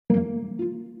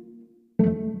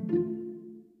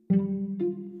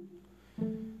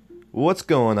What's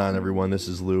going on, everyone? This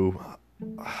is Lou.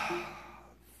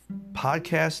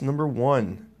 Podcast number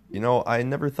 1. I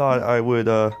never thought I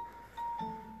would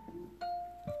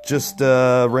just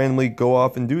randomly go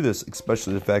off and do this,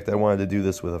 especially the fact that I wanted to do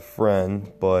this with a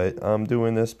friend. But I'm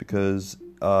doing this because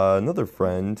another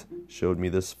friend showed me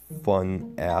this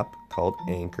fun app called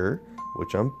Anchor,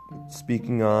 which I'm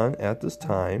speaking on at this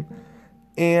time.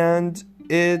 And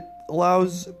it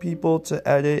allows people to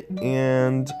edit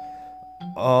and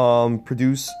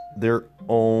produce their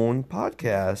own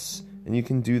podcasts, and you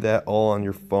can do that all on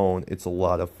your phone. It's a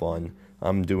lot of fun.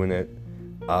 I'm doing it.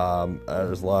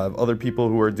 There's a lot of other people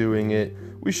who are doing it.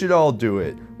 We should all do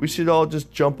it. We should all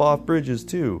just jump off bridges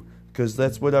too, because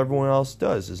that's what everyone else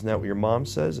does. Isn't that what your mom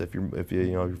says? If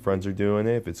your friends are doing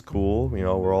it, if it's cool,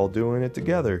 we're all doing it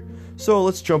together. So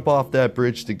let's jump off that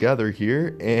bridge together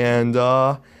here, and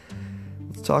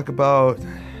let's talk about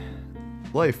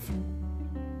life.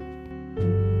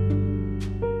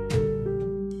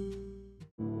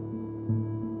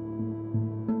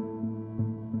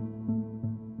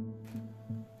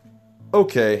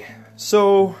 Okay,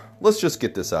 so let's just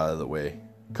get this out of the way.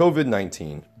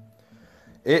 COVID-19.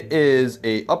 It is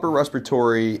a upper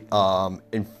respiratory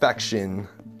infection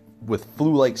with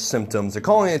flu-like symptoms. They're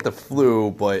calling it the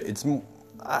flu, but it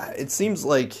seems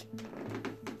like,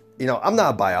 I'm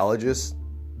not a biologist,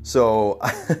 so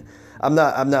I'm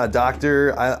not a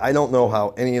doctor. I don't know how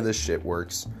any of this shit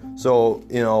works. So,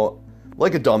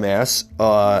 like a dumbass,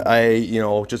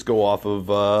 I just go off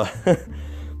of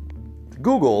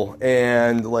Google,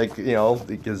 and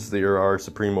because they are our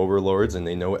supreme overlords and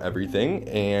they know everything,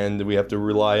 and we have to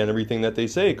rely on everything that they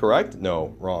say, correct?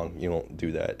 No, wrong. You don't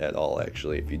do that at all,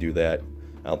 actually. If you do that,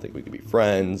 I don't think we could be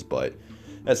friends, but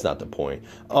that's not the point.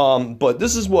 But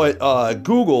this is what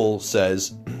Google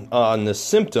says on the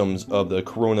symptoms of the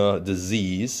corona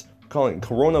disease. Calling it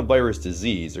coronavirus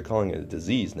disease. They're calling it a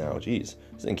disease now. Jeez,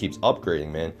 this thing keeps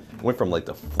upgrading, man. It went from like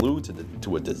the flu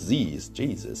to a disease.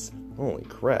 Jesus. Holy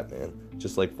crap, man.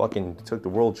 Just like fucking took the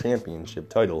world championship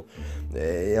title.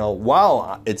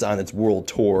 While it's on its world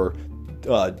tour,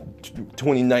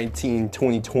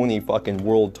 2019-2020 fucking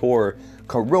world tour,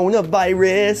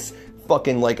 coronavirus,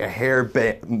 fucking like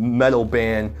a metal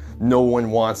band no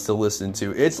one wants to listen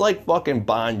to. It's like fucking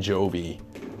Bon Jovi.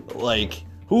 Like,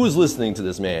 who is listening to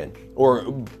this man? Or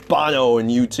Bono and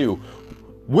U2.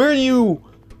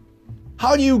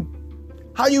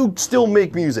 How do you still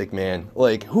make music, man?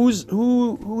 Like, who's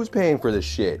paying for this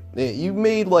shit? You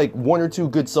made like 1 or 2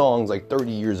 good songs like 30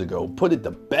 years ago. Put it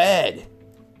to bed.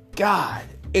 God.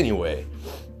 Anyway.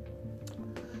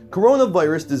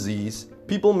 Coronavirus disease.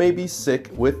 People may be sick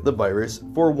with the virus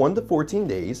for 1 to 14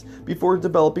 days before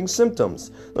developing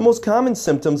symptoms. The most common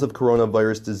symptoms of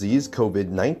coronavirus disease,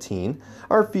 COVID-19,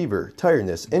 are fever,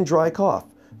 tiredness, and dry cough.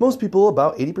 Most people,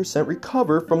 about 80%,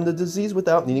 recover from the disease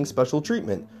without needing special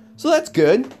treatment. So that's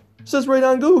good. It says right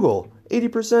on Google.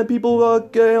 80% people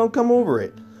come over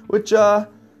it. Which,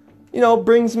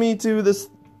 brings me to this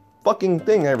fucking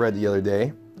thing I read the other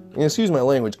day. And excuse my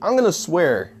language. I'm going to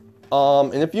swear.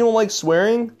 And if you don't like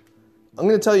swearing, I'm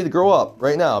going to tell you to grow up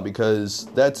right now, because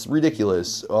that's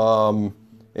ridiculous.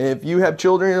 If you have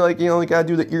children, you got to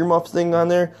do the earmuffs thing on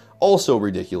there, also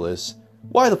ridiculous.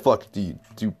 Why the fuck do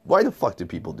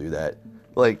people do that?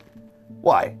 Like,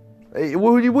 why?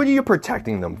 What are you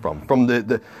protecting them from? From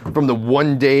the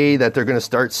one day that they're gonna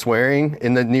start swearing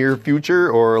in the near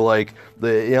future, or like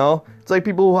it's like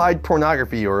people who hide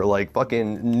pornography or like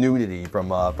fucking nudity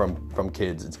from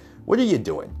kids. What are you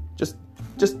doing? Just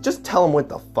tell them what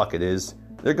the fuck it is.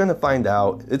 They're gonna find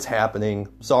out. It's happening.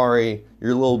 Sorry,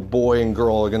 your little boy and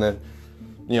girl are gonna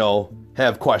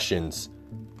have questions.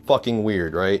 Fucking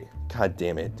weird, right? God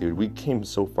damn it, dude. We came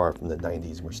so far from the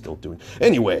 90s and we're still doing.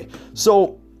 Anyway,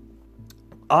 so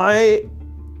I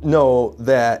know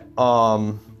that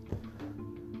a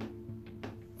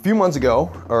few months ago,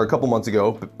 or a couple months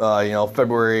ago,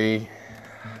 February,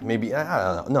 maybe,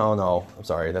 I don't know, no, I'm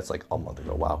sorry, that's like a month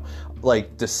ago, wow.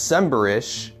 Like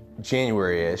December-ish,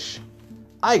 January-ish,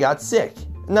 I got sick.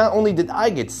 Not only did I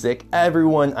get sick,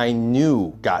 everyone I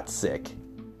knew got sick.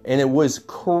 And it was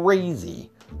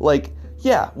crazy. Like,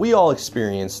 yeah, we all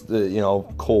experienced the,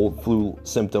 cold flu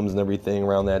symptoms and everything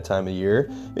around that time of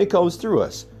year. It goes through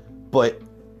us. But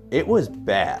it was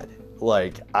bad.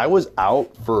 Like, I was out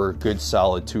for a good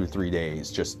solid 2-3 days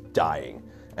just dying.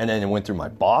 And then it went through my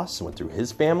boss, it went through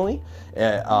his family,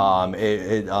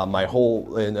 my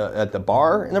whole, at the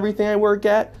bar and everything I work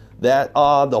at, that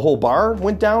the whole bar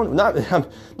went down. I'm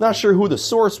not sure who the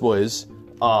source was.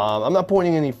 I'm not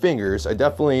pointing any fingers. I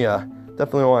definitely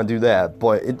don't want to do that,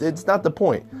 but it's not the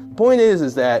point. The point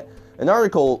is that And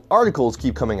articles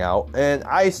keep coming out, and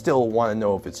I still want to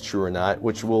know if it's true or not,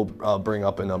 which we'll bring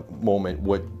up in a moment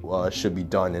what should be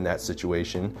done in that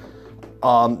situation.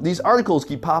 These articles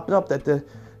keep popping up that the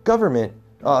government,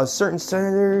 certain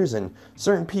senators and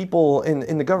certain people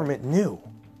in the government knew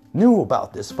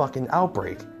about this fucking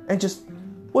outbreak, and just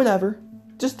whatever,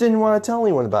 just didn't want to tell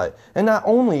anyone about it. And not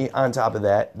only on top of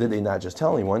that did they not just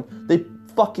tell anyone, they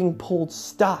fucking pulled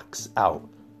stocks out.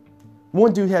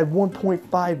 One dude had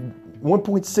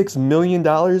 $1.6 million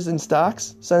in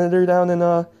stocks. Senator down in,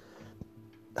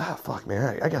 fuck,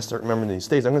 man, I gotta start remembering these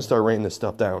states. I'm gonna start writing this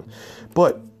stuff down.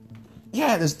 But,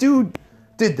 yeah, this dude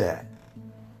did that.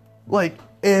 Like,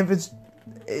 and if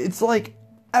it's like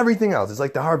everything else. It's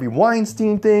like the Harvey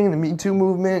Weinstein thing, the Me Too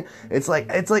movement. It's like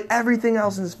everything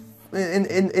else in this.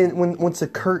 And once the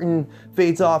curtain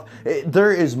fades off,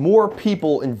 there is more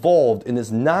people involved in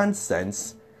this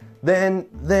nonsense than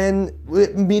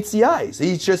it meets the eyes.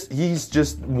 He's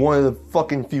just one of the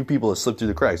fucking few people that slip through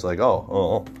the cracks. Like,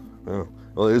 well,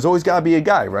 there's always got to be a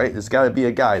guy, right? There's got to be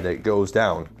a guy that goes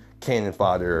down, cannon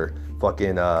fodder, or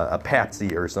fucking a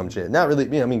patsy or some shit. Not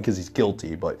really, I mean, because he's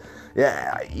guilty, but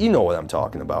yeah, you know what I'm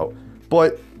talking about.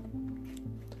 But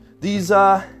these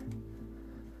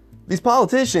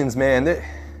politicians, man, they,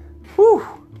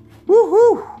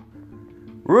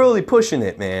 really pushing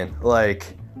it, man.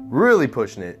 Like, really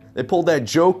pushing it. They pulled that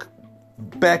joke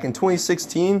back in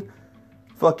 2016,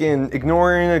 fucking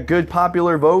ignoring a good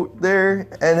popular vote there,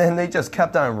 and then they just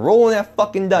kept on rolling that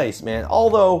fucking dice, man.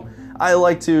 Although, I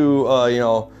like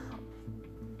to,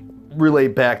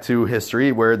 relate back to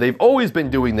history where they've always been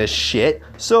doing this shit,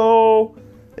 so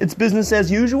it's business as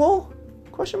usual?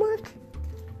 Question mark?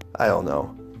 I don't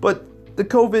know. But the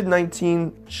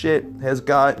COVID-19 shit has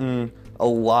gotten a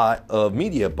lot of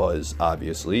media buzz,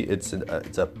 obviously. It's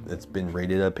been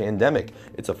rated a pandemic.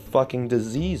 It's a fucking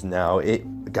disease now.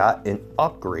 It got an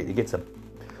upgrade. It gets a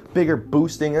bigger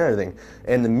boosting and everything.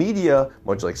 And the media,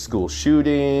 much like school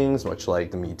shootings, much like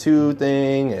the Me Too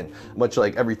thing, and much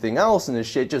like everything else in this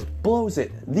shit, just blows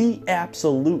it the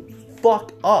absolute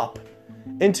fuck up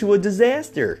into a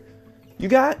disaster. You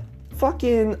got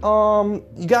fucking,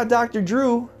 you got Dr.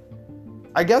 Drew.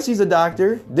 I guess he's a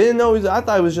doctor. Didn't know I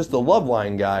thought he was just a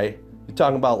Loveline guy. You're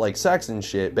talking about like sex and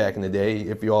shit back in the day,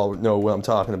 if you all know what I'm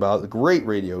talking about. The great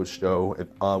radio show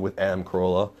with Adam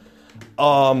Carolla.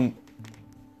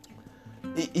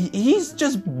 He's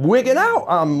just wigging out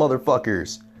on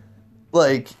motherfuckers.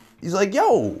 Like, he's like,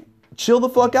 yo, chill the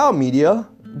fuck out, media,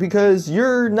 because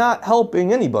you're not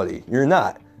helping anybody. You're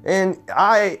not. And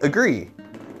I agree.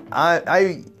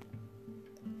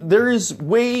 There's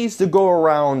ways to go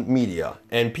around media,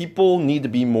 and people need to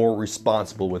be more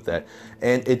responsible with that.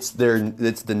 And it's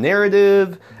the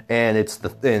narrative, and it's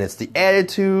the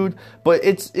attitude, but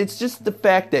it's just the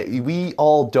fact that we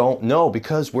all don't know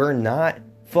because we're not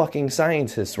fucking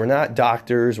scientists. We're not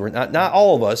doctors. We're not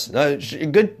all of us.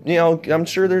 Good, I'm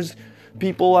sure there's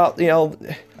people out,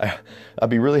 I'd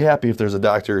be really happy if there's a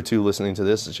doctor or two listening to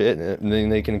this shit, and then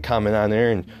they can comment on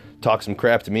there and talk some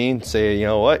crap to me and say, you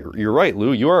know what, you're right,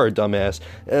 Lou, you are a dumbass.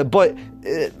 But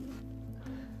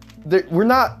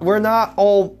we're not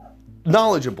all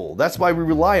knowledgeable. That's why we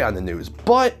rely on the news.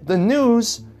 But the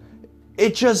news,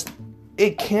 it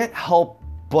can't help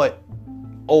but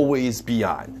always be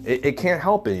on. It can't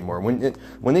help anymore.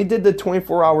 When they did the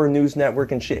 24-hour news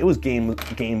network and shit, it was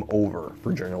game over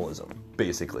for journalism,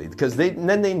 basically, because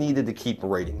then they needed to keep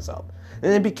ratings up.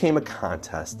 And it became a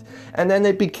contest. And then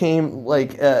it became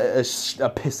like a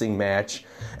pissing match.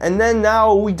 And then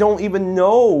now we don't even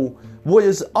know what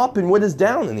is up and what is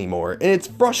down anymore. And it's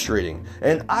frustrating.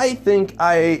 And I think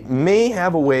I may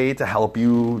have a way to help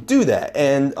you do that.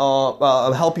 And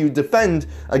help you defend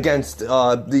against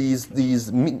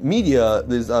these media,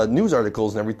 these news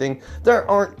articles and everything that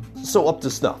aren't so up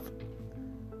to snuff.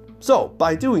 So,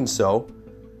 by doing so,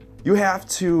 you have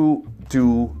to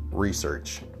do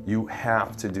research. You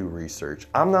have to do research.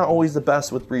 I'm not always the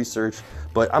best with research,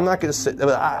 but I'm not going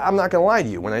to lie to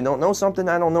you. When I don't know something,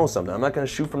 I don't know something. I'm not going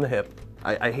to shoot from the hip.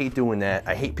 I hate doing that.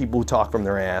 I hate people who talk from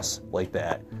their ass like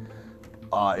that.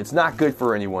 It's not good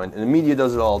for anyone, and the media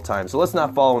does it all the time. So let's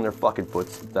not follow in their fucking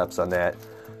footsteps on that.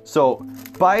 So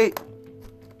by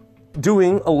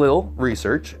doing a little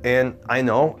research, and I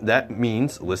know that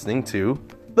means listening to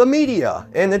the media,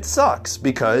 and it sucks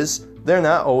because they're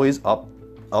not always up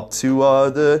to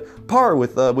the par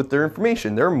with their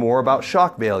information. They're more about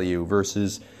shock value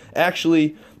versus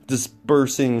actually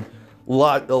dispersing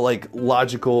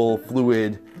logical,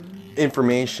 fluid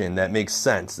information that makes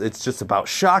sense. It's just about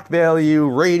shock value,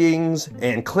 ratings,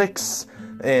 and clicks,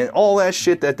 and all that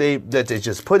shit that they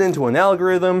just put into an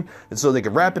algorithm, and so they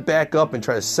can wrap it back up and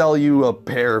try to sell you a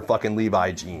pair of fucking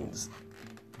Levi jeans.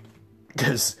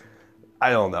 Because, I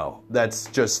don't know, that's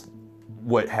just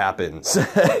what happens.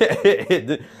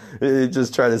 it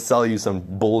just try to sell you some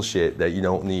bullshit that you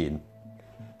don't need.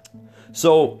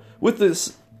 So, with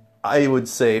this, I would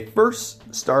say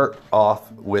first start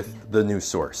off with the news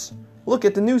source. Look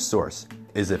at the news source.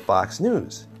 Is it Fox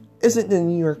News? Is it the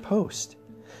New York Post?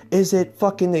 Is it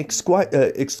fucking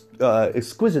Exquisitor?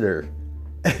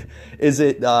 Is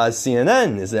it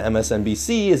CNN? Is it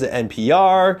MSNBC? Is it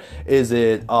NPR? Is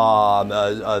it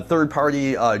a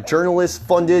third-party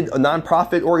journalist-funded a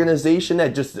nonprofit organization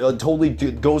that just totally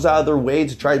goes out of their way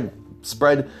to try to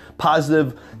spread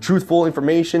positive, truthful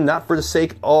information, not for the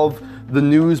sake of the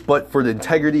news, but for the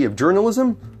integrity of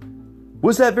journalism?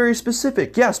 Was that very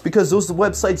specific? Yes, because those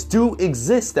websites do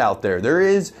exist out there. There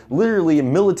is literally a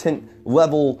militant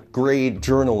level grade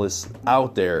journalists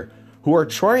out there who are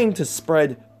trying to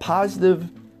spread positive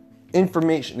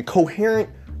information,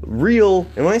 coherent, real,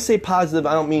 and when I say positive,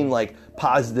 I don't mean like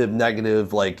positive,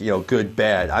 negative, like, you know, good,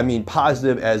 bad. I mean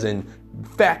positive as in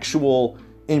factual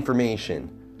information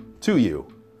to you.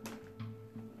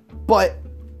 But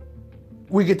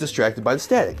we get distracted by the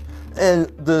static. And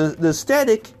the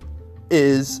static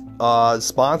is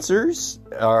sponsors,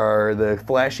 are the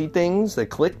flashy things, the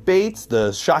clickbaits,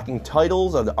 the shocking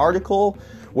titles of the article,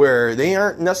 where they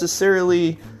aren't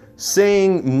necessarily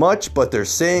saying much, but they're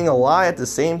saying a lot at the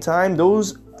same time.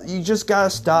 Those, you just gotta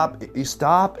stop. You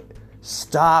stop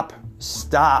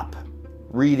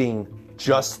reading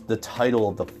just the title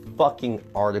of the fucking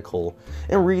article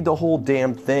and read the whole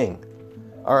damn thing.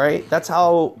 All right? That's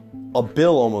how a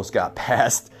bill almost got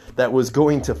passed that was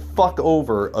going to fuck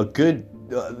over a good,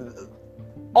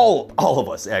 all of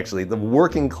us actually, the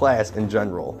working class in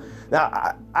general.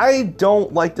 Now, I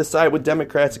don't like to side with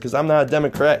Democrats because I'm not a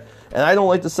Democrat, and I don't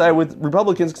like to side with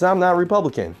Republicans because I'm not a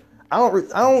Republican. I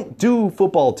don't do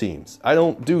football teams. I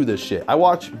don't do this shit. I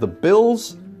watch the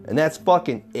Bills, and that's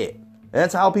fucking it. And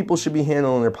that's how people should be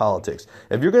handling their politics.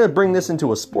 If you're gonna bring this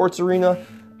into a sports arena,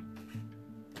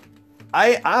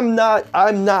 I'm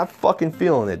not fucking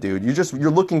feeling it, dude.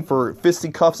 You're looking for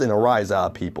fisticuffs and a rise out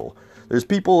of people. There's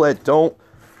people that don't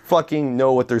fucking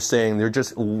know what they're saying. They're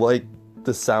just like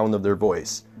the sound of their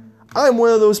voice. I'm one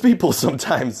of those people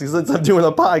sometimes since I'm doing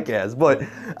a podcast, but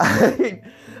I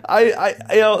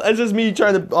you know, that's just me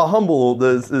trying to humble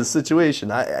the situation.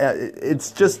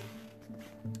 It's just,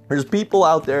 there's people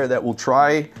out there that will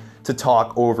try to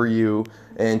talk over you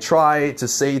and try to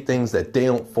say things that they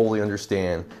don't fully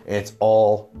understand, and it's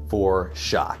all for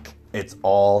shock. It's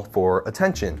all for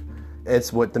attention.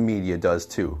 It's what the media does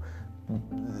too.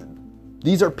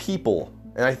 These are people,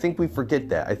 and I think we forget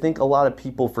that. I think a lot of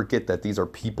people forget that these are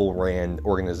people-ran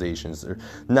organizations. They're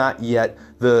not yet,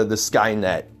 the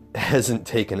Skynet hasn't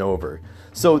taken over.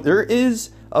 So there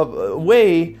is a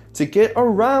way to get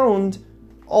around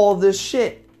all this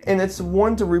shit, and it's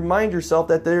one to remind yourself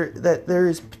that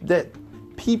that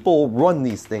people run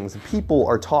these things. People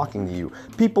are talking to you.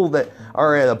 People that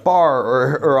are at a bar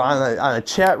or on a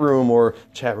chat room, or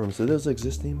chat rooms, do those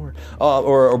exist anymore?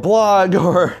 Or a blog,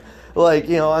 or like,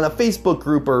 you know, on a Facebook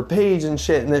group or page and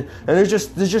shit, and they're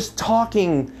just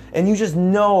talking, and you just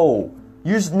know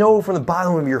from the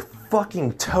bottom of your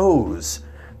fucking toes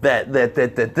that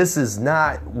this is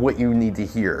not what you need to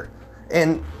hear.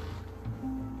 And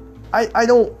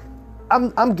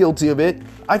I'm guilty of it.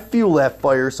 I feel that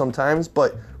fire sometimes,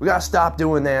 but we gotta stop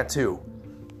doing that too.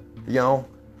 You know?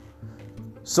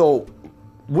 So,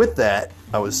 with that,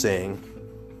 I was saying,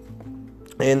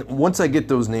 and once I get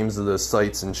those names of the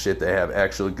sites and shit that have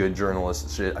actually good journalists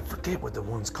and shit, I forget what the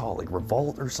one's called, like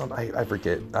Revolt or something. I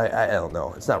forget. I don't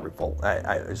know. It's not Revolt.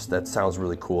 That sounds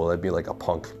really cool. That'd be like a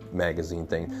punk magazine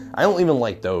thing. I don't even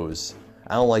like those.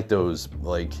 I don't like those,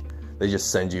 like, they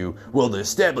just send you, well, the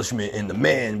establishment and the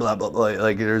man, blah, blah, blah.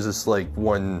 Like, there's this, like,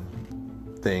 one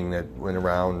thing that went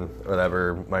around,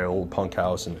 whatever, my old punk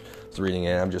house, and I was reading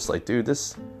it, and I'm just like, dude,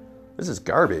 this is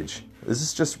garbage. This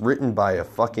is just written by a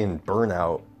fucking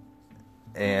burnout.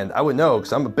 And I would know,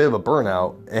 because I'm a bit of a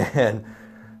burnout, and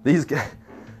these guys,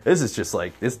 this is just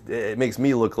like, it makes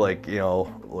me look like, you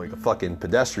know, like a fucking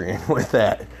pedestrian with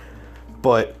that.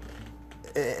 But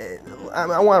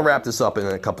I want to wrap this up in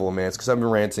a couple of minutes, because I've been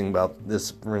ranting about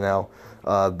this for now,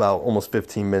 about almost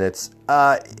 15 minutes.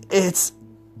 It's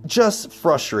just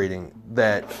frustrating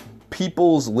that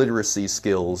people's literacy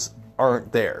skills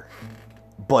aren't there,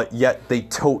 but yet they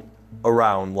tote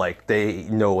around like they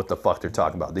know what the fuck they're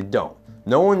talking about. They don't.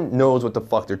 No one knows what the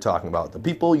fuck they're talking about. The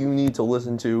people you need to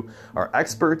listen to are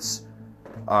experts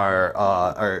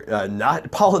are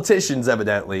not politicians,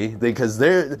 evidently, because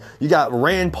you got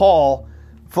Rand Paul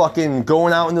fucking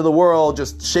going out into the world,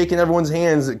 just shaking everyone's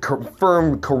hands,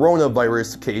 confirmed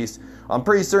coronavirus case. I'm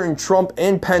pretty certain Trump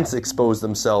and Pence exposed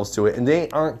themselves to it, and they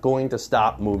aren't going to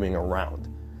stop moving around.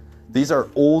 These are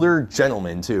older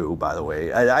gentlemen, too, by the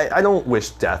way. I don't wish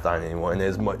death on anyone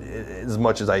as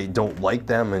much as I don't like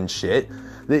them and shit.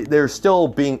 They're still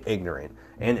being ignorant.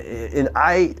 And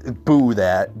I boo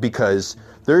that because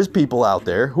there's people out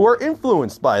there who are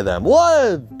influenced by them. A lot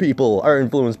of people are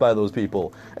influenced by those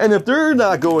people. And if they're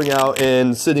not going out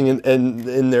and sitting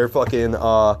in their fucking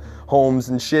homes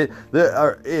and shit,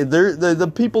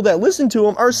 the people that listen to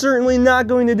them are certainly not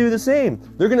going to do the same.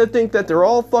 They're going to think that they're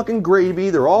all fucking gravy,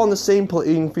 they're all in the same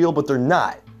playing field, but they're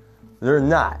not. They're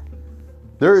not.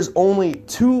 There is only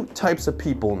 2 types of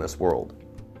people in this world.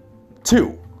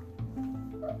 2.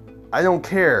 I don't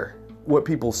care what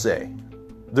people say.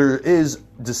 There is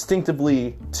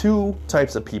distinctly 2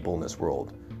 types of people in this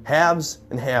world. Haves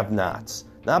and have-nots.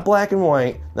 Not black and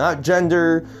white, not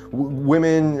gender,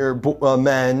 women or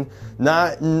men,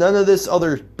 none of this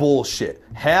other bullshit.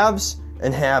 Haves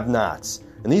and have-nots.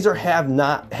 And these are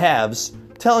haves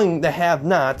telling the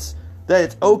have-nots that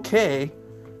it's okay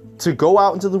to go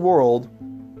out into the world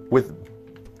with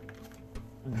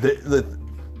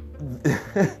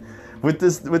with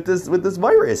this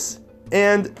virus.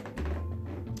 And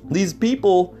these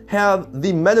people have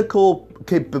the medical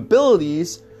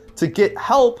capabilities to get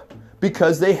help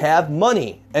because they have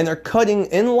money, and they're cutting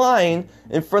in line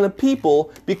in front of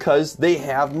people because they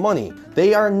have money.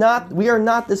 We are not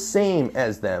the same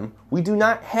as them. We do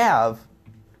not have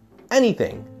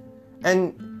anything.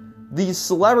 And these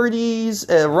celebrities,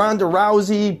 Ronda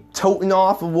Rousey toting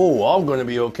off of, whoa, I'm gonna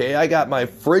be okay, I got my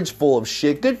fridge full of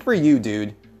shit. Good for you,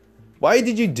 dude. Why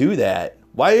did you do that?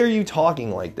 Why are you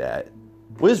talking like that?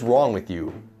 What is wrong with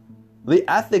you? The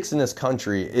ethics in this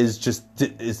country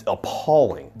is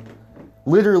appalling.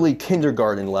 Literally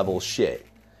kindergarten level shit.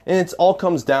 And it all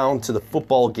comes down to the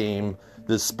football game,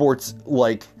 the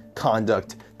sports-like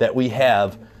conduct that we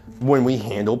have when we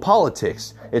handle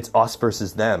politics. It's us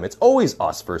versus them. It's always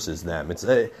us versus them. It's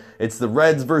the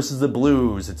Reds versus the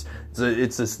Blues. It's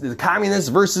the communists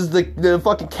versus the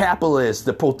fucking capitalists.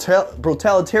 The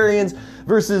proletarians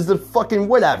versus the fucking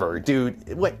whatever,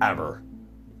 dude. Whatever.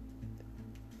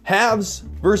 Haves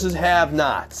versus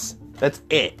have-nots. That's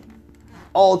it.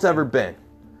 All it's ever been.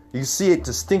 You see it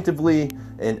distinctively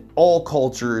in all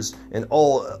cultures, in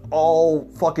all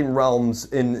fucking realms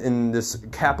in this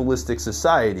capitalistic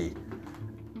society.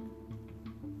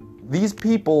 These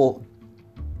people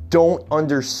don't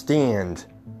understand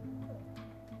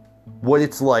what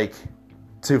it's like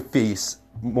to face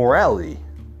morality,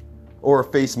 or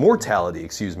face mortality,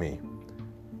 excuse me.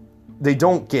 They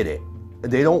don't get it.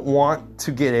 They don't want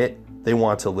to get it. They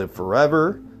want to live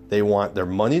forever. They want their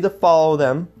money to follow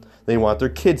them. They want their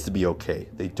kids to be okay.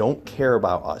 They don't care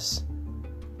about us.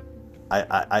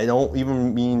 I don't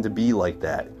even mean to be like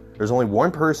that. There's only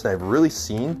one person I've really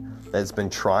seen that's been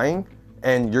trying,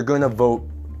 and you're going to vote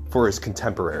for his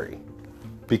contemporary,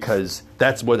 because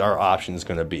that's what our option is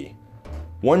going to be.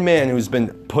 One man who's been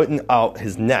putting out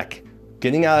his neck,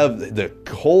 getting out of the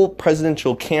whole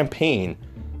presidential campaign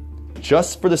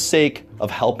just for the sake of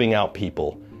helping out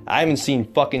people. I haven't seen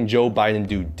fucking Joe Biden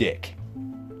do dick.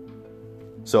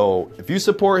 So if you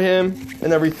support him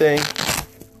and everything,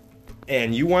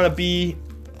 and you want to be,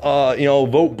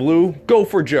 vote blue, go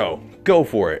for Joe. Go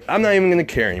for it. I'm not even going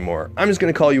to care anymore. I'm just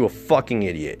going to call you a fucking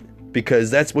idiot,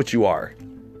 because that's what you are.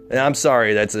 And I'm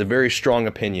sorry, that's a very strong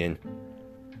opinion.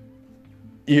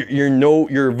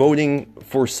 You're voting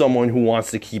for someone who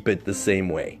wants to keep it the same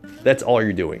way. That's all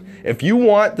you're doing. If you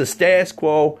want the status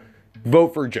quo,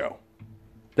 vote for Joe.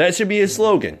 That should be a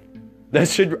slogan. That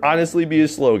should honestly be a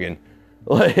slogan.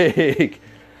 Like,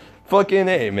 fucking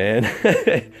A, man.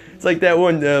 It's like that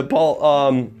one,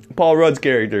 Paul Rudd's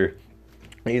character.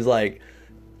 He's like,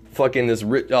 fucking this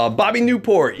Bobby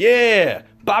Newport. Yeah,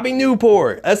 Bobby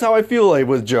Newport. That's how I feel like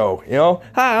with Joe, you know?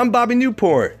 Hi, I'm Bobby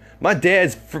Newport. My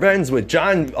dad's friends with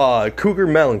John Cougar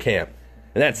Mellencamp.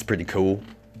 And that's pretty cool.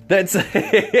 That's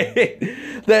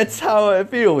that's how I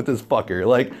feel with this fucker.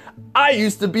 Like, I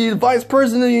used to be the vice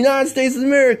president of the United States of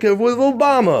America with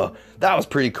Obama. That was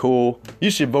pretty cool. You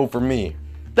should vote for me.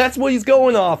 That's what he's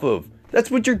going off of.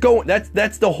 That's what you're going.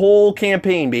 That's the whole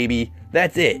campaign, baby.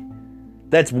 That's it.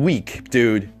 That's weak,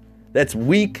 dude. That's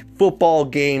weak football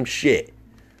game shit.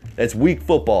 That's weak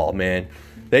football, man.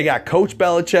 They got Coach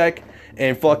Belichick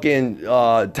and fucking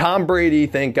Tom Brady.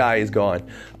 Thank God he's gone.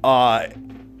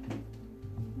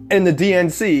 And the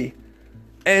DNC.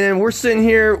 And then we're sitting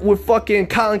here with fucking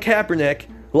Colin Kaepernick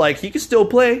Like, he could still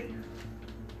play.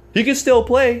 He could still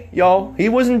play, y'all. He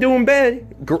wasn't doing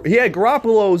bad. He had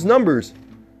Garoppolo's numbers.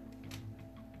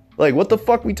 Like, what the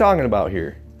fuck we talking about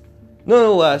here?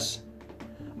 Nonetheless,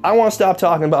 I want to stop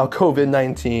talking about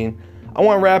COVID-19. I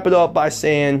want to wrap it up by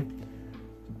saying,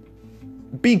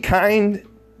 be kind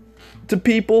to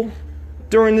people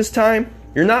during this time.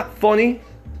 You're not funny.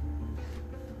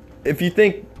 If you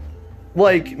think,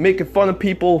 like, making fun of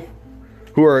people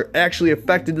who are actually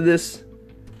affected to this,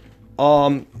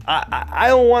 I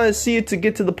don't want to see it to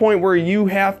get to the point where you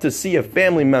have to see a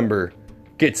family member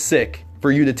get sick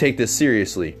for you to take this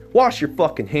seriously. Wash your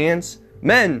fucking hands.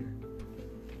 Men,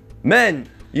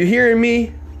 you hearing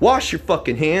me? Wash your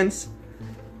fucking hands.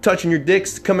 Touching your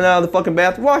dicks coming out of the fucking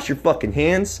bathroom. Wash your fucking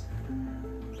hands.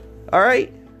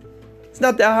 Alright? It's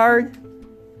not that hard.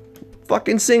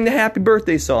 Fucking sing the happy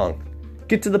birthday song.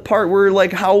 Get to the part where,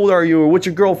 like, how old are you or what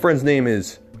your girlfriend's name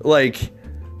is. Like,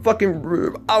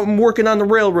 fucking, I'm working on the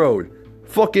railroad.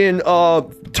 Fucking,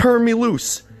 turn me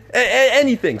loose.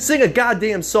 Anything. Sing a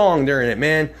goddamn song during it,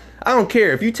 man. I don't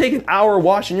care. If you take an hour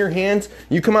washing your hands,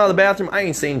 you come out of the bathroom, I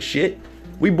ain't saying shit.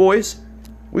 We boys.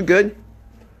 We good.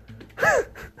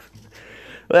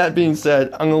 That being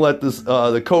said, I'm gonna let this,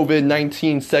 the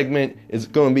COVID-19 segment is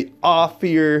gonna be off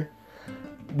here.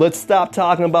 Let's stop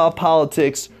talking about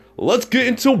politics. Let's get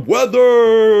into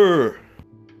weather!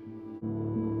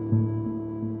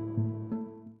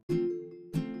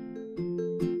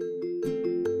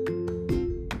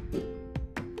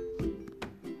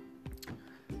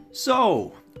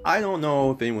 So, I don't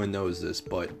know if anyone knows this,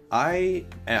 but I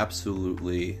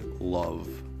absolutely love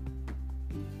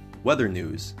weather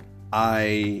news.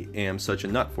 I am such a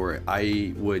nut for it.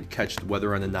 I would catch the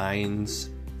weather on the 9s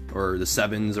or the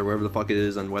 7s or whatever the fuck it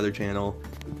is on Weather Channel.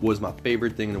 Was my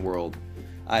favorite thing in the world.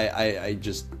 I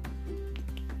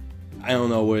don't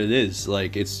know what it is.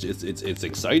 Like, it's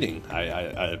exciting.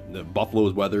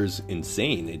 Buffalo's weather's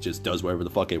insane. It just does whatever the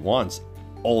fuck it wants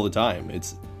all the time.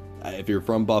 It's, if you're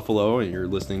from Buffalo and you're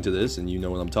listening to this and you know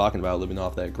what I'm talking about, living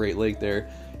off that Great Lake there,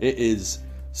 it is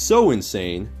so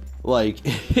insane. Like,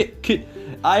 it could,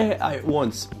 I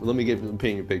once, let me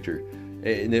paint you a picture,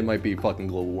 and it might be fucking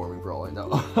global warming for all I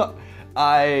know.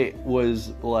 I was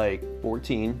like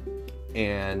 14,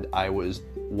 and I was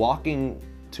walking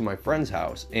to my friend's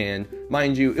house, and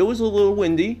mind you, it was a little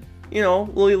windy, you know,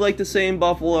 like the same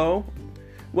Buffalo.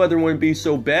 Weather wouldn't be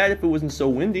so bad if it wasn't so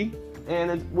windy,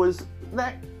 and it was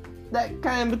that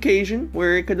kind of occasion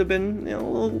where it could have been, you know,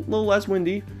 a little less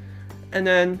windy. And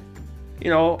then, you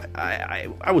know,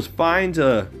 I was fine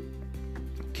to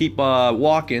keep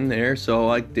walking there, so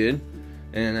I did.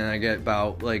 And then I get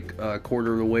about like a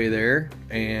quarter of the way there,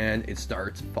 and it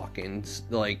starts fucking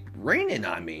like raining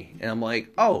on me. And I'm like,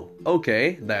 oh,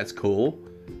 okay, that's cool.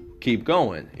 Keep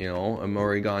going. You know, I'm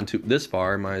already gone this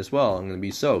far, might as well. I'm gonna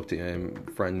be soaked, and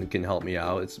a friend can help me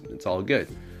out. It's all good.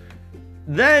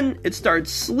 Then it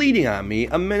starts sleeting on me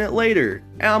a minute later,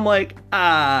 and I'm like,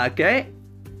 okay.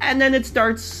 And then it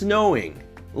starts snowing,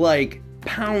 like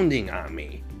pounding on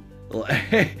me.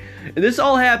 This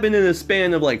all happened in a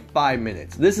span of like 5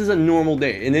 minutes. This is a normal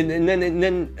day, and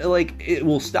then like it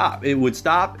will stop. It would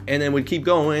stop, and then would keep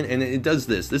going, and it does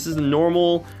this. This is a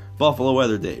normal Buffalo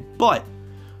weather day. But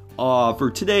for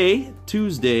today,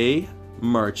 Tuesday,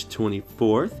 March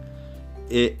 24th.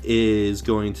 It is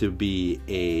going to be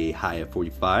a high of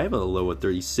 45, a low of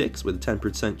 36, with a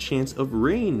 10% chance of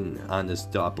rain on this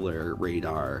Doppler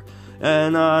radar.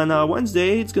 And on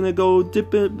Wednesday, it's going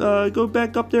to go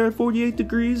back up there at 48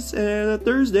 degrees. And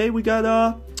Thursday, we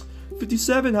got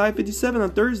 57, high 57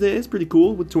 on Thursday. It's pretty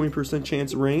cool, with 20%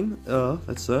 chance of rain.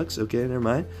 That sucks. Okay, never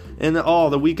mind. And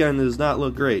the weekend does not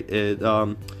look great. It,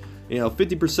 you know,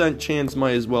 50% chance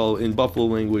might as well, in Buffalo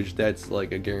language, that's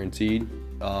like a guaranteed.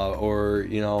 Or,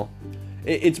 you know,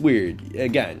 it's weird,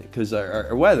 again, because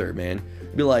our weather, man,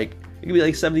 it could be like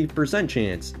 70%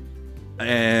 chance,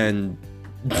 and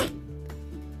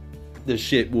the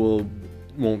shit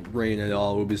won't rain at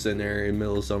all. We'll be sitting there in the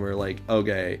middle of summer like,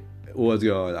 okay, what's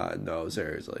going on? No,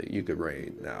 seriously, you could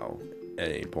rain now at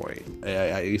any point.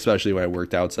 Especially when I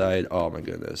worked outside, oh my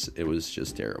goodness, it was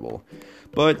just terrible.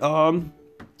 But,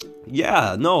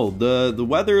 yeah, no, the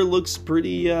weather looks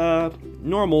pretty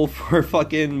normal for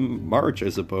fucking March, I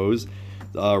suppose.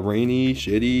 Rainy,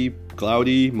 shitty,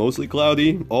 cloudy, mostly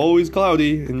cloudy, always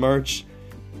cloudy in March.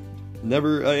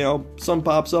 Never, you know, sun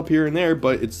pops up here and there,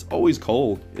 but it's always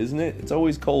cold, isn't it? It's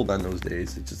always cold on those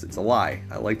days. It's a lie.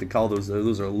 I like to call those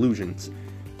are illusions.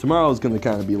 Tomorrow's gonna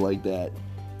kind of be like that,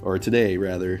 or today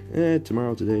rather.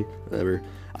 Tomorrow, today, whatever.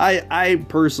 I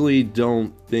personally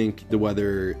don't think the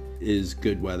weather is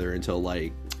good weather until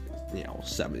like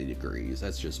 70 degrees.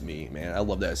 That's just me, man. I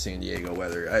love that San Diego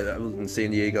weather. I was in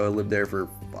San Diego. I lived there for,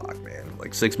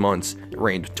 like 6 months. It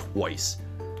rained twice.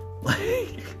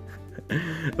 Like,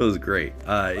 it was great.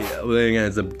 But again,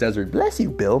 it's a desert. Bless you,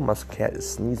 Bill. My cat is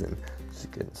sneezing. She's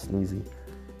getting sneezy.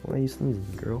 Why are you sneezing,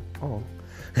 girl? Oh.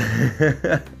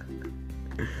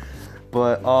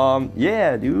 But,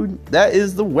 yeah, dude, that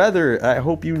is the weather. I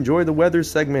hope you enjoy the weather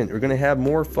segment. We're gonna have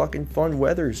more fucking fun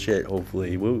weather shit,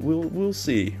 hopefully. We'll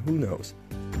see. Who knows?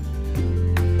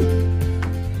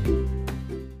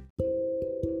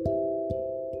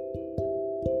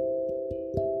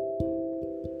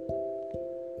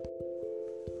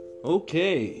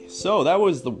 Okay, so that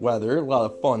was the weather. A lot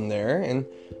of fun there. And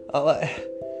I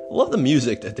love the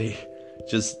music that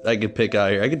I could pick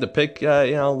out here. I get to pick,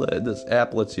 this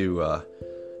app lets you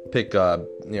pick,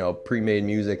 pre-made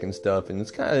music and stuff, and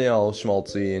it's kind of,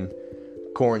 schmaltzy and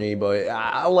corny, but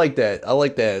I like that. I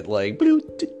like that, like, like,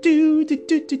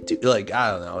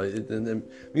 I don't know. The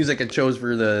music I chose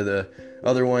for the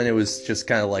other one, it was just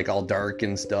kind of like all dark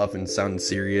and stuff and sounding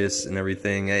serious and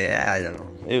everything. I don't know.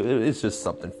 It's just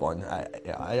something fun. I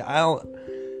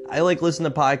like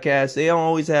listening to podcasts. They don't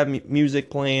always have music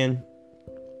playing.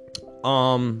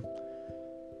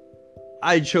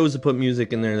 I chose to put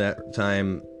music in there that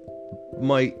time.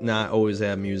 Might not always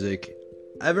have music.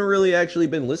 I haven't really actually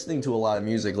been listening to a lot of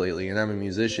music lately, and I'm a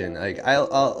musician. Like,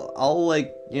 I'll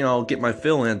like, get my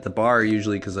fill in at the bar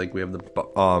usually, because like we have the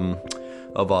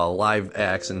live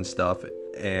acts and stuff.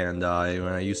 And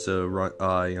when I used to run,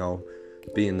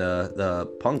 be in the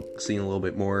punk scene a little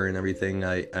bit more and everything,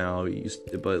 I used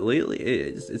to, but lately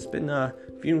it's been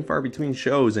few and far between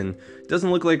shows, and it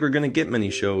doesn't look like we're gonna get many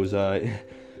shows. I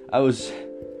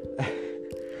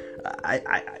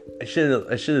should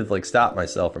have like stopped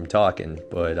myself from talking,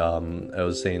 but I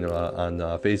was saying on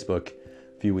Facebook a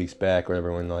few weeks back,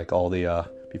 whatever, when like all the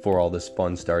before all this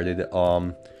fun started,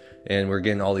 and we're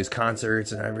getting all these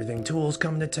concerts and everything. Tool's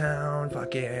coming to town,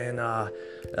 fucking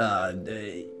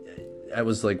that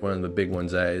was like one of the big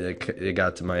ones. It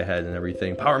got to my head and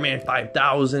everything. Power Man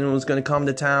 5000 was gonna come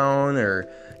to town, or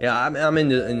I'm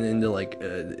into like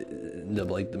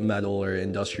the metal or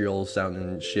industrial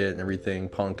sounding shit and everything.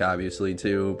 Punk obviously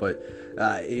too, but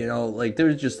like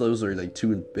there's just, those are like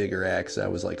two bigger acts I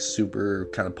was like super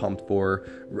kind of pumped for.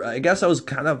 I guess I was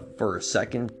kind of for a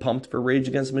second pumped for Rage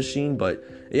Against the Machine, but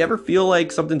you ever feel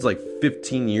like something's like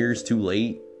 15 years too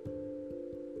late?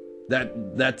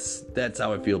 That's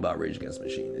how I feel about Rage Against the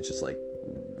Machine. It's just like,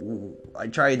 I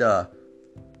tried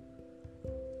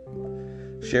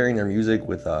sharing their music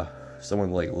with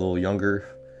someone like a little younger,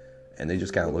 and they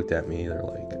just kind of looked at me. They're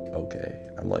like, okay.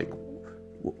 I'm like,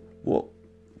 well,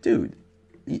 dude,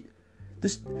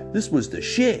 this was the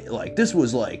shit. Like, this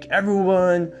was like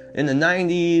everyone in the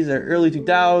 90s or early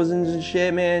 2000s and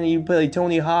shit, man. You play like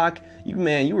Tony Hawk, you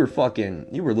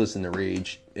were listening to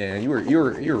Rage, and you were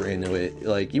into it.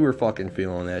 Like, you were fucking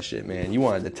feeling that shit, man. You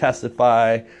wanted to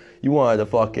testify. You wanted to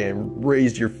fucking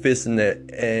raise your fist in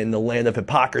the land of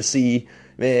hypocrisy,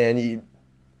 man.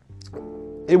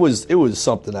 It was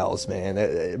something else,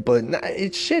 man.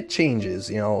 But shit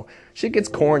changes, Shit gets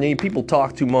corny. People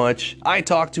talk too much. I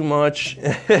talk too much.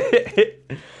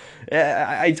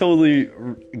 I totally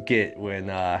get when,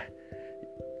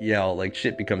 like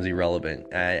shit becomes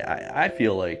irrelevant. I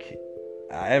feel like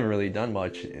I haven't really done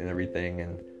much and everything,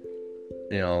 and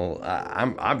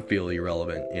I'm feeling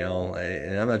irrelevant,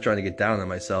 and I'm not trying to get down on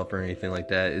myself or anything like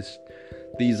that. It's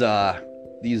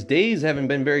these days haven't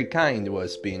been very kind to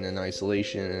us, being in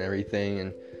isolation and everything,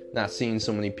 and not seeing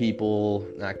so many people,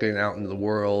 not getting out into the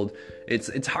world.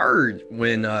 It's hard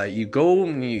when you go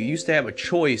and you used to have a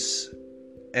choice,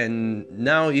 and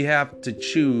now you have to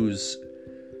choose.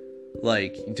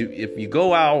 Like, if you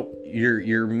go out,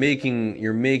 you're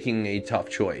making a tough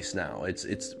choice now.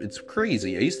 It's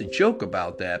crazy. I used to joke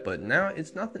about that, but now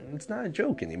it's nothing. It's not a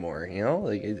joke anymore.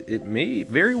 Like it may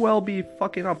very well be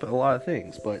fucking up a lot of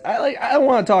things. But I don't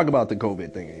want to talk about the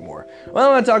COVID thing anymore. What I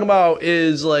want to talk about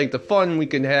is like the fun we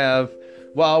can have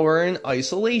while we're in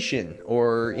isolation,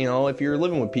 or if you're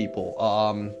living with people.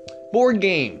 Board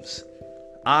games.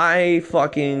 I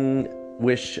fucking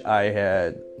wish I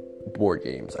had board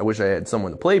games. I wish I had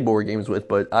someone to play board games with,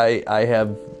 but I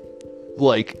have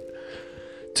like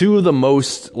two of the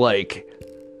most like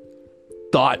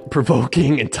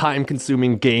thought-provoking and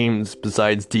time-consuming games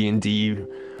besides D&D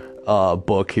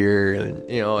book here,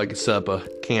 and I could set up a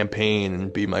campaign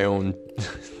and be my own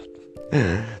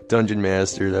dungeon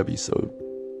master. That'd be so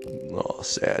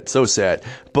sad, so sad.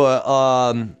 But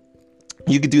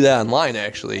you could do that online.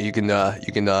 Actually, you can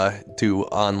do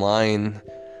online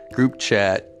group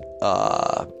chat,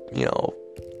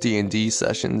 D&D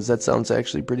sessions. That sounds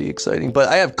actually pretty exciting. But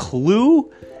I have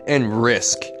Clue and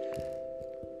Risk.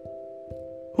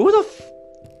 Who the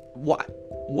what?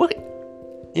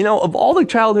 You know, of all the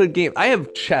childhood games, I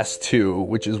have chess too,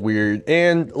 which is weird.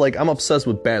 And, like, I'm obsessed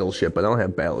with Battleship. I don't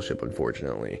have Battleship,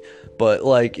 unfortunately. But,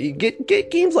 like,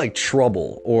 get games like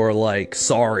Trouble, or, like,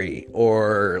 Sorry,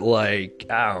 or, like,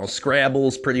 I don't know,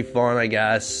 Scrabble's pretty fun, I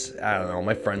guess. I don't know,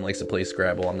 my friend likes to play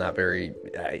Scrabble. I'm not very...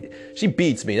 she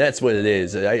beats me, that's what it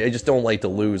is. I just don't like to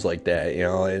lose like that, you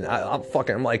know? And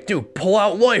I'm like, dude, pull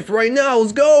out life right now,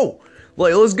 let's go!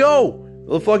 Like, let's go!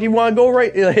 The fuck you want to go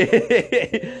right?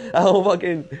 I don't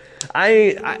fucking...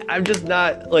 I'm just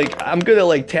not, like, I'm good at,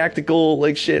 like, tactical,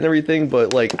 like, shit and everything,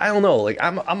 but, like, I don't know, like,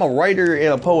 I'm a writer and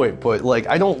a poet, but, like,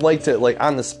 I don't like to, like,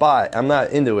 on the spot, I'm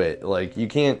not into it. Like, you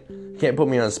can't put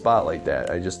me on the spot like that.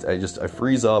 I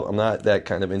freeze up. I'm not that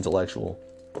kind of intellectual.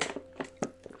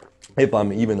 If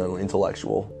I'm even an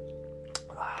intellectual.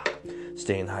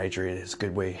 Staying hydrated is a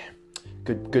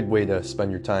good way to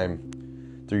spend your time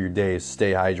through your days.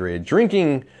 Stay hydrated.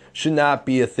 Drinking should not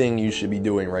be a thing you should be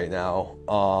doing right now.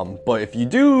 But if you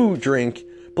do drink,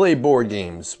 play board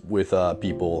games with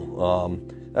people.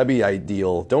 That'd be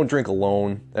ideal. Don't drink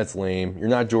alone. That's lame. You're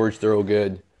not George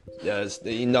Thorogood.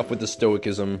 Enough with the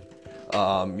stoicism.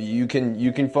 You can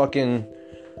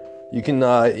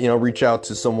reach out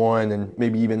to someone and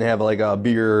maybe even have like a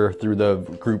beer through the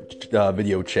group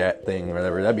video chat thing or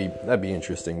whatever. That'd be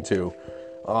interesting too.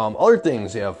 Other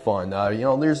things you have fun.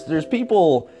 There's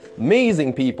people,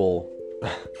 amazing people,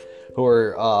 who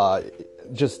are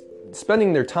just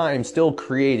spending their time still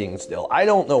creating still. I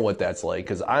don't know what that's like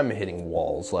because I'm hitting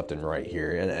walls left and right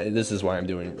here, and this is why I'm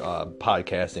doing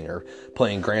podcasting or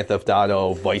playing Grand Theft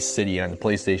Auto Vice City on the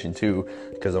PlayStation 2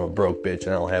 because I'm a broke bitch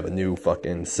and I don't have a new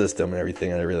fucking system and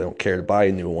everything. I really don't care to buy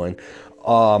a new one.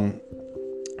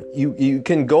 You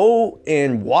can go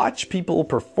and watch people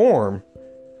perform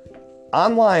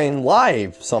online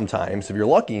live sometimes if you're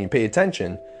lucky and you pay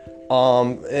attention,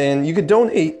 and you could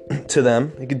donate to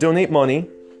them. You could donate money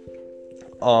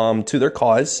to their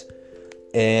cause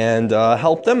and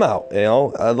help them out. You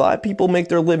know, a lot of people make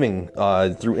their living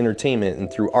through entertainment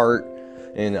and through art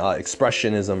and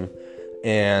expressionism,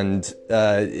 and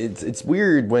it's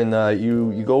weird when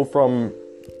you go from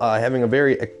having a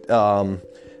very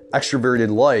extroverted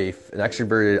life, an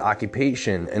extroverted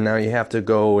occupation, and now you have to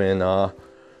go and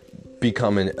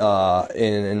become in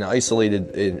an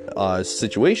isolated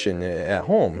situation at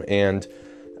home, and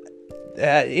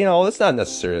that's not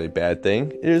necessarily a bad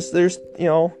thing. There's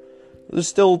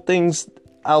still things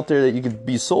out there that you could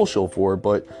be social for,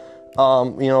 but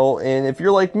and if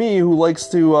you're like me who likes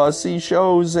to see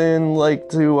shows and like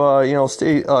to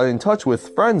stay in touch with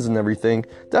friends and everything,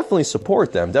 definitely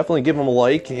support them. Definitely give them a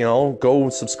like. Go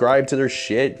subscribe to their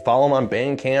shit. Follow them on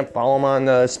Bandcamp. Follow them on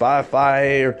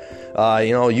Spotify or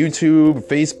YouTube,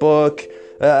 Facebook,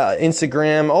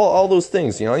 Instagram. All those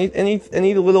things.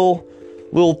 Any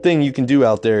little thing you can do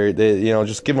out there that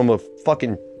just give them a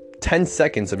fucking 10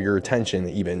 seconds of your attention,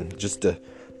 even just to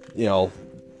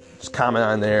just comment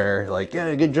on there, like,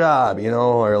 yeah, good job,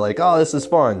 or like, oh, this is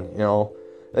fun,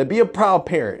 be a proud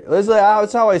parent.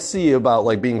 That's how I see about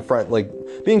like being friends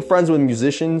with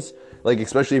musicians, like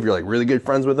especially if you're like really good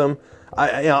friends with them.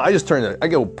 I just I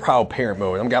go proud parent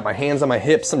mode. I've got my hands on my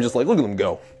hips. I'm just like, look at them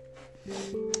go,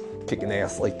 kicking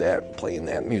ass like that, playing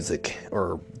that music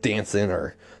or dancing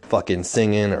or fucking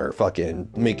singing or fucking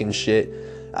making shit.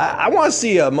 I want to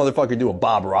see a motherfucker do a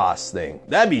Bob Ross thing.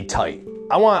 That'd be tight.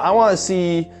 I want to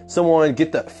see someone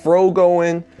get the fro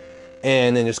going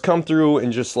and then just come through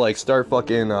and just like start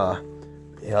fucking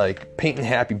like painting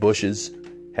happy bushes,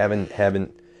 having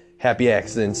happy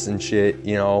accidents and shit,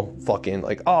 fucking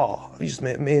like, oh, we just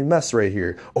made a mess right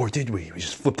here. Or did we? We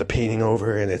just flipped the painting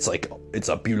over and it's like, it's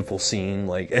a beautiful scene.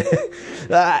 Like,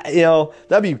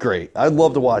 that'd be great. I'd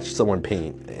love to watch someone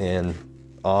paint. And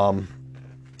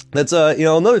that's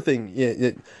another thing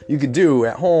you could do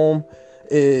at home.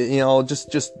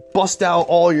 Just bust out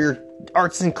all your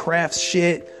arts and crafts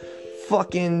shit.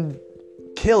 Fucking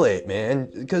kill it, man.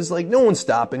 Because, like, no one's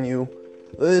stopping you.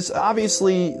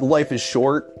 Obviously, life is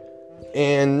short.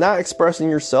 And not expressing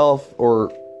yourself,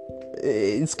 or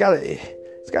it's gotta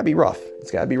be rough.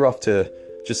 It's gotta be rough to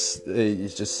just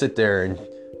sit there and,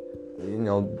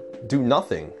 do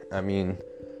nothing. I mean,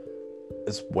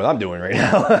 it's what I'm doing right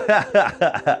now.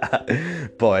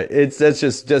 But that's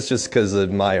just because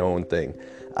of my own thing.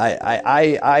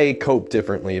 I cope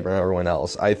differently from everyone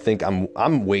else. I think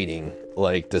I'm waiting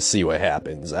like to see what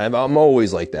happens. I'm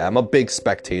always like that. I'm a big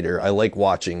spectator. I like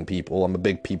watching people. I'm a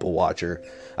big people watcher.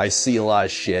 I see a lot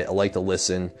of shit. I like to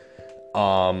listen.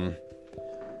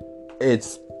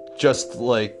 It's just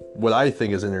like what I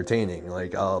think is entertaining,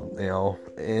 like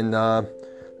and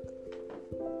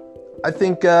I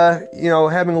think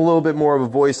having a little bit more of a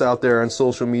voice out there on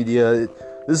social media,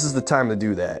 this is the time to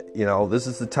do that. This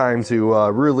is the time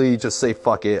to really just say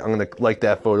fuck it. I'm gonna like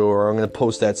that photo, or I'm gonna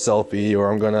post that selfie,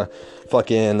 or I'm gonna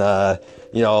fucking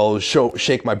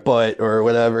shake my butt, or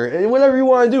whatever you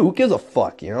want to do. Who gives a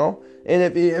fuck, And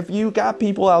if you got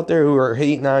people out there who are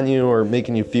hating on you or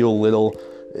making you feel little,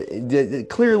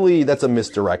 clearly that's a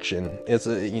misdirection.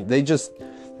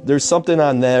 There's something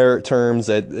on their terms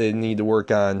that they need to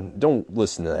work on. Don't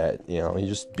listen to that. You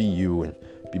just be you and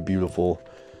be beautiful.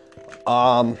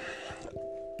 I'm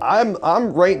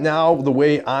right now, the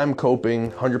way I'm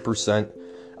coping 100%,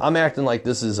 I'm acting like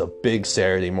this is a big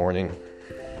Saturday morning,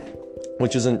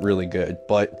 which isn't really good,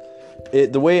 but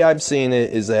the way I'm seeing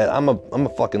it is that I'm a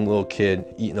fucking little kid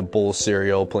eating a bowl of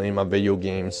cereal, playing my video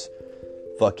games,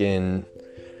 fucking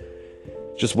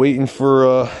just waiting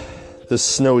for the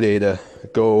snow day to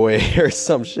go away or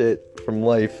some shit from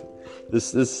life.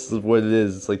 This is what it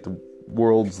is. It's like the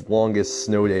world's longest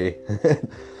snow day.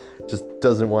 Just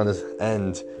doesn't want to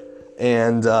end.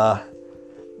 And I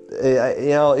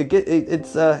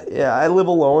live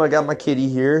alone. I got my kitty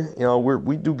here.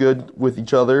 We do good with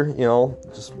each other.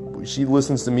 Just she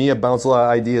listens to me. I bounce a lot of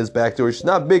ideas back to her. She's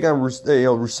not big on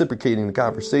reciprocating the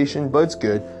conversation, but it's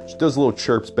good. She does little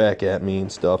chirps back at me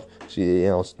and stuff. She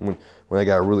when I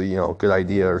got a really good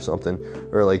idea or something,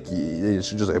 or like she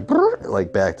just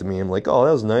like back to me. I'm like, oh,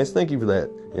 that was nice. Thank you for that.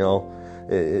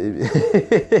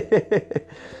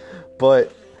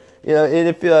 But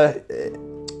if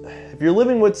you're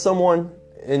living with someone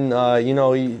and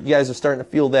you guys are starting to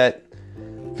feel that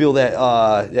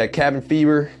cabin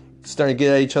fever, starting to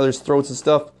get at each other's throats and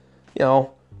stuff,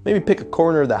 maybe pick a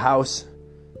corner of the house,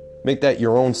 make that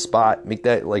your own spot, make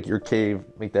that like your cave,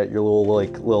 make that your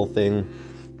little thing.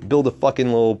 Build a fucking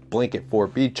little blanket for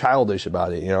it. Be childish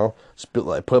about it, Just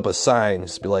put up a sign.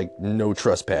 Just be like, no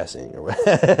trespassing.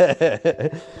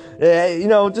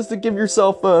 Just to give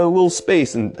yourself a little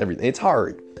space and everything. It's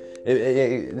hard.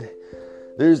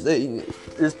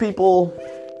 There's people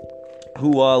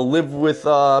who live with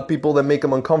people that make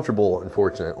them uncomfortable,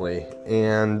 unfortunately.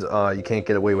 And you can't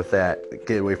get away with that.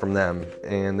 Get away from them.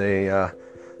 And they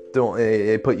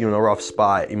put you in a rough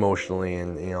spot emotionally,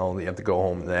 and you have to go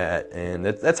home to that, and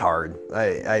that's hard.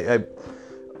 I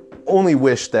only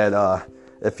wish that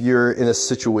if you're in a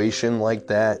situation like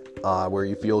that where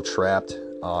you feel trapped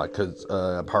because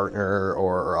a partner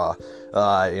or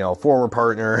former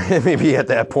partner maybe at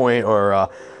that point, or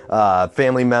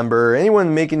family member,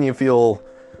 anyone making you feel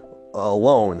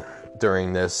alone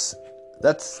during this,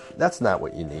 that's not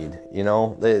what you need.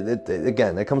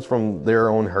 Again, it comes from their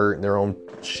own hurt and their own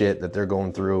shit that they're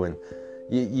going through, and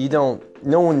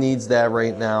no one needs that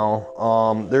right now.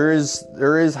 There is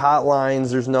hotlines,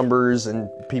 there's numbers and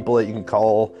people that you can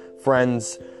call,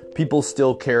 friends. People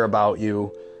still care about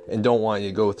you and don't want you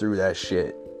to go through that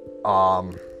shit.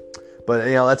 But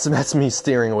that's me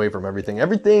steering away from everything.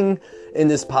 Everything in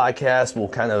this podcast will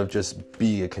kind of just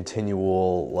be a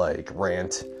continual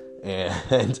rant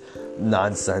and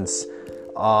nonsense.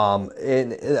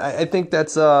 And I think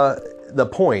that's the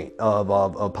point of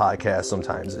a podcast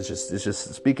sometimes. It's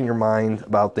just speaking your mind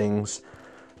about things.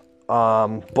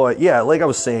 But yeah, like I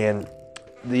was saying,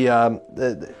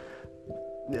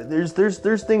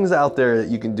 there's things out there that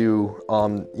you can do.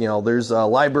 There's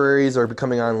libraries are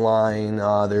becoming online.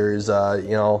 There's like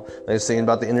I was saying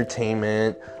about the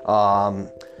entertainment. I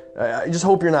just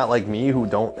hope you're not like me, who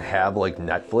don't have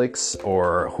Netflix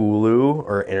or Hulu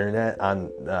or internet on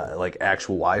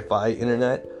actual Wi-Fi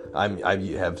internet. I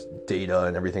have data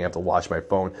and everything. I have to watch my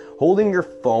phone. Holding your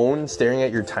phone, staring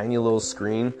at your tiny little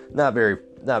screen, not very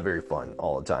fun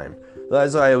all the time.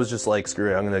 That's why I was just like,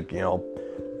 screw it, I'm gonna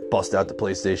bust out the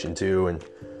PlayStation 2 and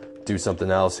do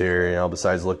something else here,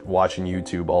 besides watching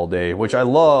YouTube all day, which I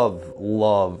love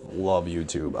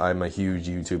YouTube. I'm a huge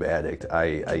YouTube addict.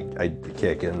 I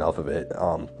can't get enough of it.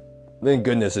 Thank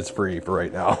goodness it's free for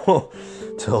right now,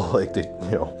 till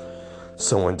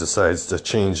someone decides to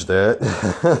change that.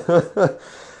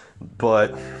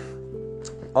 But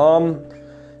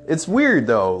it's weird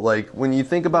though, when you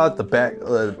think about the back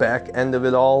end of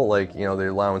it all, they're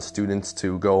allowing students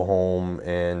to go home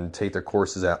and take their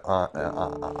courses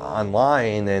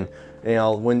online, and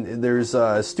when there's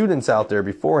students out there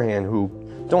beforehand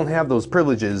who don't have those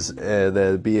privileges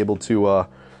that be able to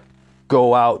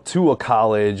go out to a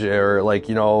college, or like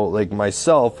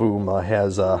myself, who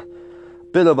has a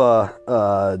bit of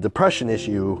a depression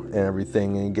issue and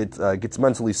everything, and gets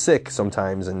mentally sick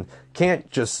sometimes and can't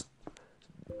just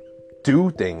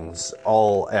do things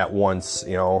all at once,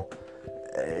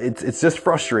 it's just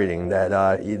frustrating that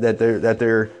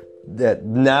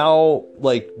now,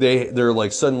 like, they're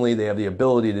like, suddenly they have the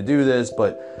ability to do this,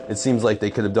 but it seems like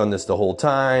they could have done this the whole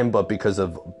time, but because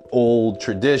of old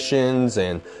traditions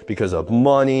and because of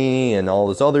money and all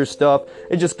this other stuff,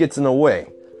 it just gets in the way.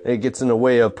 It gets in the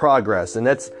way of progress, and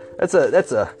that's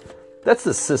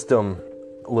the system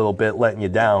a little bit letting you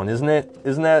down, isn't it?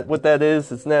 Isn't that what that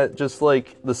is? Isn't that just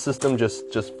like the system just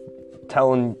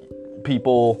telling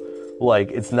people,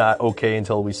 like, it's not okay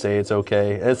until we say it's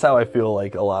okay? That's how I feel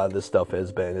like a lot of this stuff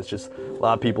has been. It's just a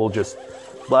lot of people, just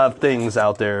a lot of things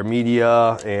out there,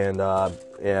 media and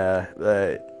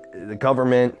the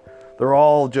government, they're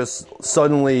all just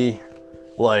suddenly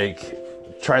like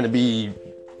trying to be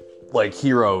like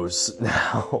heroes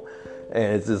now.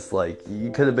 And it's just like,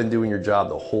 you could have been doing your job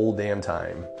the whole damn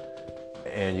time,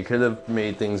 and you could have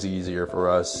made things easier for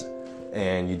us,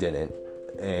 and you didn't.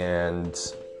 And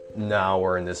now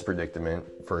we're in this predicament,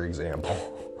 for example.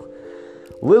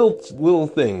 little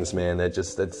things, man, that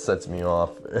sets me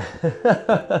off.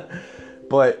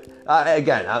 But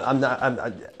I'm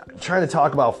trying to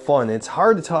talk about fun. It's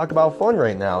hard to talk about fun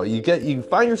right now. You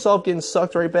find yourself getting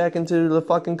sucked right back into the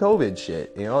fucking COVID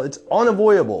shit. You know, it's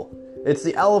unavoidable. It's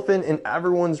the elephant in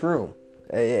everyone's room.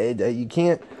 You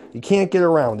can't get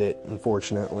around it,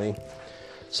 unfortunately.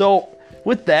 So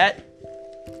with that,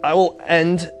 I will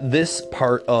end this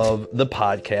part of the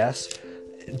podcast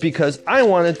because I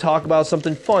want to talk about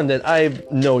something fun that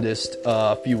I've noticed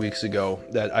a few weeks ago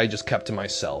that I just kept to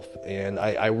myself, and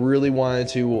I really wanted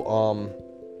to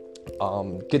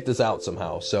get this out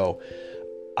somehow. So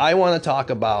I want to talk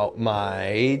about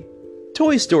my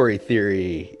Toy Story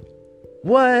theory.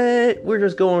 What? We're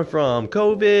just going from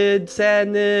COVID,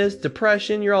 sadness,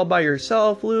 depression. You're all by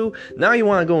yourself, Lou. Now you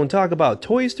want to go and talk about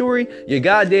Toy Story? You're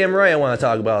goddamn right I want to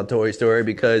talk about Toy Story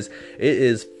because it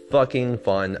is fucking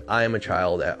fun. I am a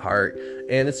child at heart,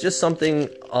 and it's just something.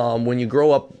 When you grew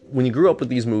up with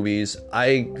these movies,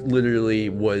 I literally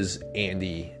was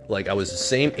Andy. Like, I was the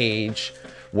same age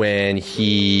when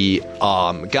he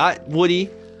got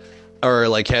Woody, or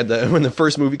like when the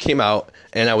first movie came out.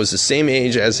 And I was the same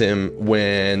age as him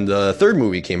when the third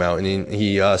movie came out, and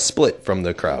he split from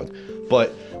the crowd.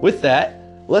 But with that,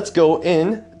 let's go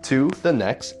into the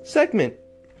next segment.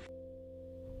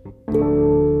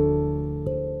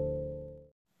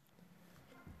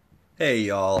 Hey,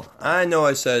 y'all. I know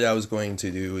I said I was going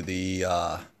to do the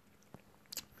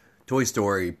Toy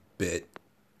Story bit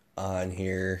on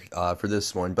here for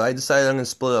this one, but I decided I'm going to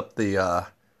split up the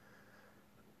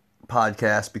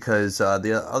podcast because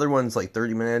the other one's like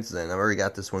 30 minutes, and I've already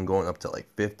got this one going up to like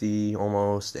 50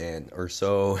 almost, or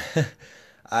so.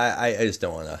 I just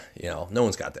don't want to, no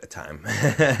one's got that time.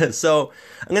 So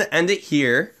I'm going to end it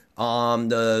here.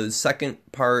 The second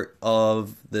part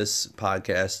of this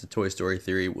podcast, the Toy Story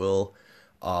theory,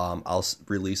 I'll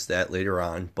release that later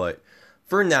on. But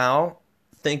for now,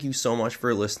 thank you so much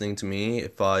for listening to me.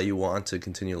 If you want to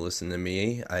continue listening to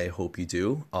me, I hope you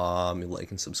do.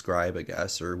 Like and subscribe, I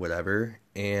guess, or whatever.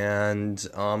 And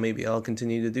maybe I'll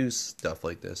continue to do stuff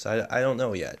like this. I don't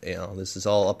know yet. This is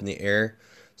all up in the air.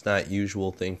 It's not a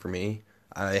usual thing for me.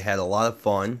 I had a lot of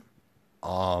fun.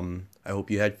 I hope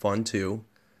you had fun too.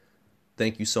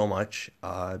 Thank you so much.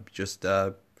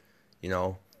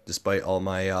 Despite all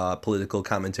my political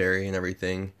commentary and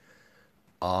everything,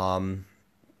 we're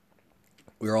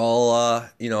all,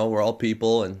 we're all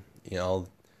people, and,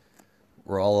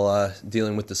 we're all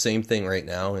dealing with the same thing right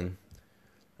now, and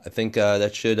I think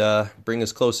that should bring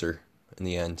us closer in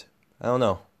the end. I don't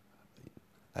know.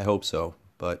 I hope so,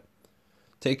 but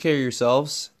take care of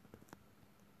yourselves.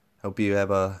 Hope you have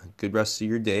a good rest of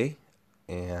your day,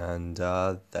 and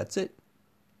that's it.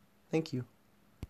 Thank you.